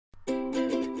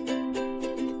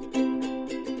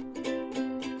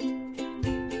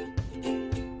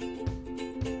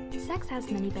Sex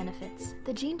has many benefits.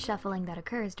 The gene shuffling that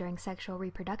occurs during sexual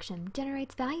reproduction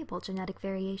generates valuable genetic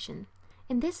variation.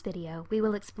 In this video, we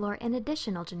will explore an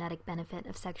additional genetic benefit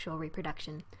of sexual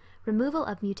reproduction: removal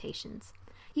of mutations.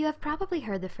 You have probably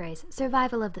heard the phrase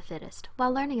survival of the fittest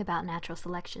while learning about natural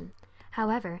selection.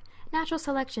 However, natural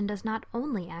selection does not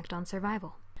only act on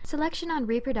survival. Selection on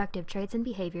reproductive traits and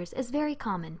behaviors is very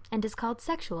common and is called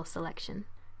sexual selection.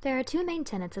 There are two main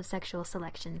tenets of sexual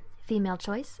selection: female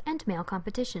choice and male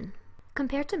competition.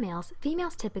 Compared to males,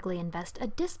 females typically invest a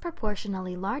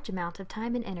disproportionately large amount of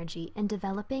time and energy in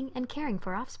developing and caring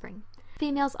for offspring.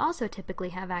 Females also typically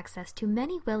have access to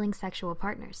many willing sexual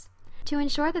partners. To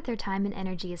ensure that their time and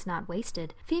energy is not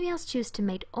wasted, females choose to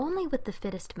mate only with the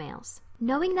fittest males.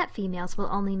 Knowing that females will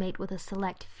only mate with a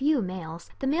select few males,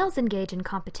 the males engage in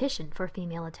competition for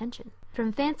female attention.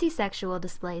 From fancy sexual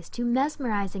displays to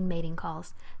mesmerizing mating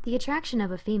calls, the attraction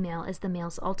of a female is the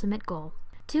male's ultimate goal.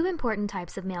 Two important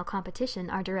types of male competition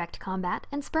are direct combat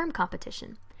and sperm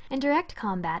competition. In direct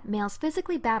combat, males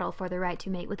physically battle for the right to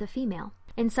mate with a female.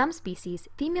 In some species,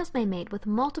 females may mate with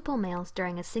multiple males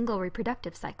during a single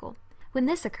reproductive cycle. When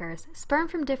this occurs, sperm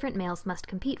from different males must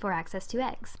compete for access to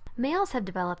eggs. Males have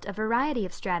developed a variety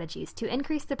of strategies to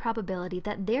increase the probability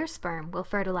that their sperm will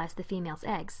fertilize the female's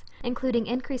eggs, including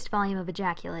increased volume of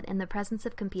ejaculate in the presence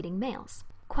of competing males.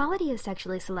 Quality of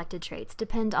sexually selected traits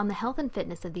depend on the health and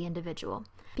fitness of the individual.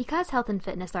 Because health and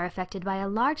fitness are affected by a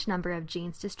large number of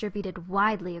genes distributed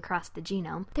widely across the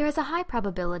genome, there is a high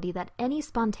probability that any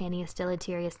spontaneous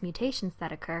deleterious mutations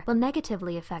that occur will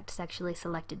negatively affect sexually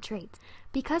selected traits.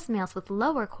 Because males with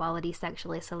lower quality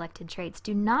sexually selected traits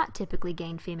do not typically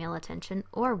gain female attention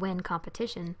or win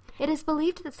competition, it is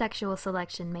believed that sexual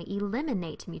selection may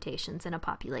eliminate mutations in a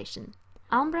population.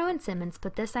 Almbro and Simmons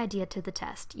put this idea to the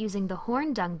test using the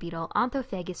horned dung beetle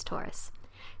Onthophagus taurus.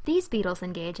 These beetles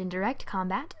engage in direct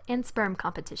combat and sperm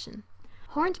competition.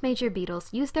 Horned major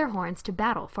beetles use their horns to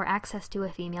battle for access to a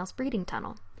female's breeding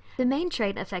tunnel. The main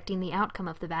trait affecting the outcome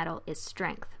of the battle is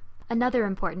strength. Another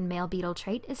important male beetle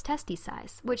trait is testes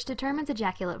size, which determines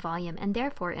ejaculate volume and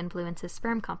therefore influences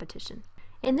sperm competition.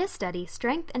 In this study,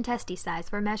 strength and testes size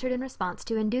were measured in response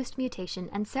to induced mutation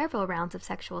and several rounds of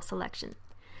sexual selection.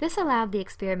 This allowed the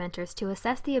experimenters to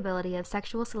assess the ability of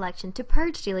sexual selection to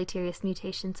purge deleterious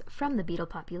mutations from the beetle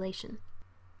population.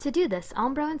 To do this,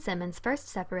 Almbro and Simmons first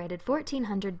separated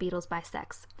 1,400 beetles by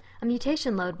sex. A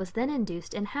mutation load was then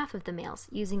induced in half of the males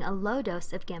using a low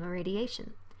dose of gamma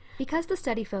radiation. Because the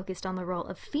study focused on the role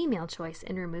of female choice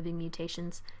in removing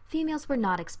mutations, females were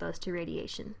not exposed to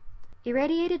radiation.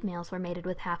 Irradiated males were mated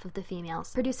with half of the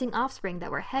females, producing offspring that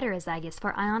were heterozygous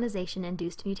for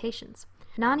ionization-induced mutations.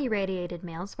 Non-irradiated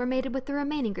males were mated with the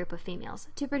remaining group of females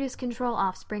to produce control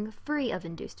offspring free of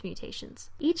induced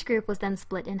mutations. Each group was then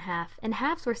split in half, and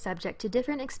halves were subject to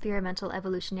different experimental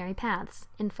evolutionary paths: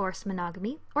 enforced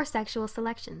monogamy or sexual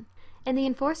selection. In the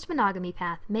enforced monogamy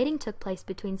path, mating took place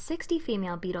between 60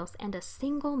 female beetles and a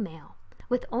single male.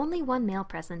 With only one male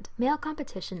present, male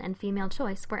competition and female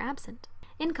choice were absent.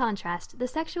 In contrast, the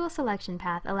sexual selection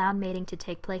path allowed mating to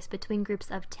take place between groups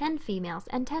of 10 females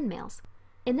and 10 males.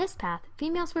 In this path,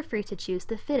 females were free to choose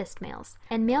the fittest males,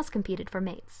 and males competed for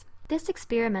mates. This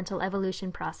experimental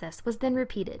evolution process was then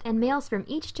repeated, and males from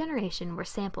each generation were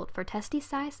sampled for testes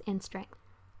size and strength.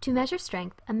 To measure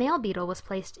strength, a male beetle was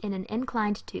placed in an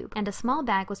inclined tube, and a small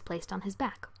bag was placed on his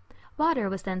back. Water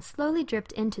was then slowly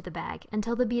dripped into the bag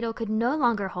until the beetle could no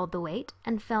longer hold the weight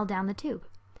and fell down the tube.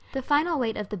 The final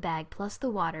weight of the bag plus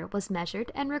the water was measured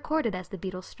and recorded as the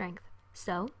beetle's strength.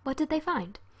 So, what did they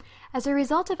find? As a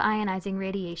result of ionizing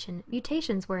radiation,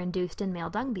 mutations were induced in male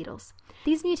dung beetles.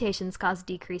 These mutations caused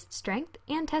decreased strength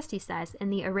and testes size in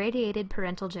the irradiated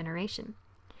parental generation.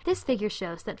 This figure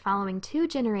shows that following 2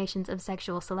 generations of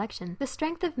sexual selection, the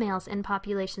strength of males in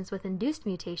populations with induced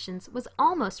mutations was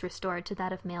almost restored to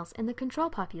that of males in the control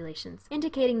populations,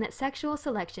 indicating that sexual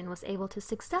selection was able to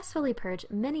successfully purge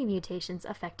many mutations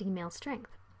affecting male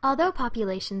strength. Although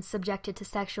populations subjected to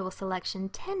sexual selection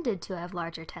tended to have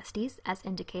larger testes, as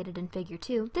indicated in Figure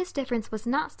 2, this difference was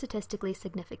not statistically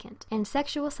significant, and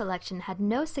sexual selection had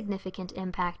no significant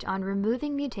impact on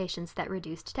removing mutations that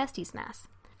reduced testes mass.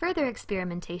 Further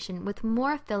experimentation with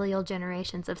more filial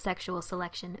generations of sexual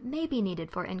selection may be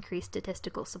needed for increased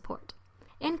statistical support.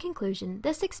 In conclusion,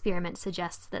 this experiment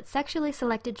suggests that sexually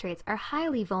selected traits are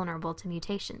highly vulnerable to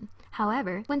mutation.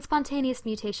 However, when spontaneous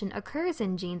mutation occurs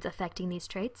in genes affecting these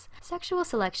traits, sexual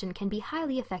selection can be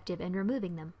highly effective in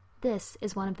removing them. This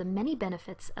is one of the many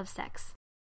benefits of sex.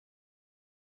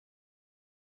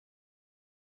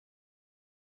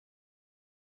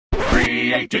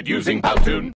 Created using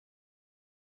Powtoon.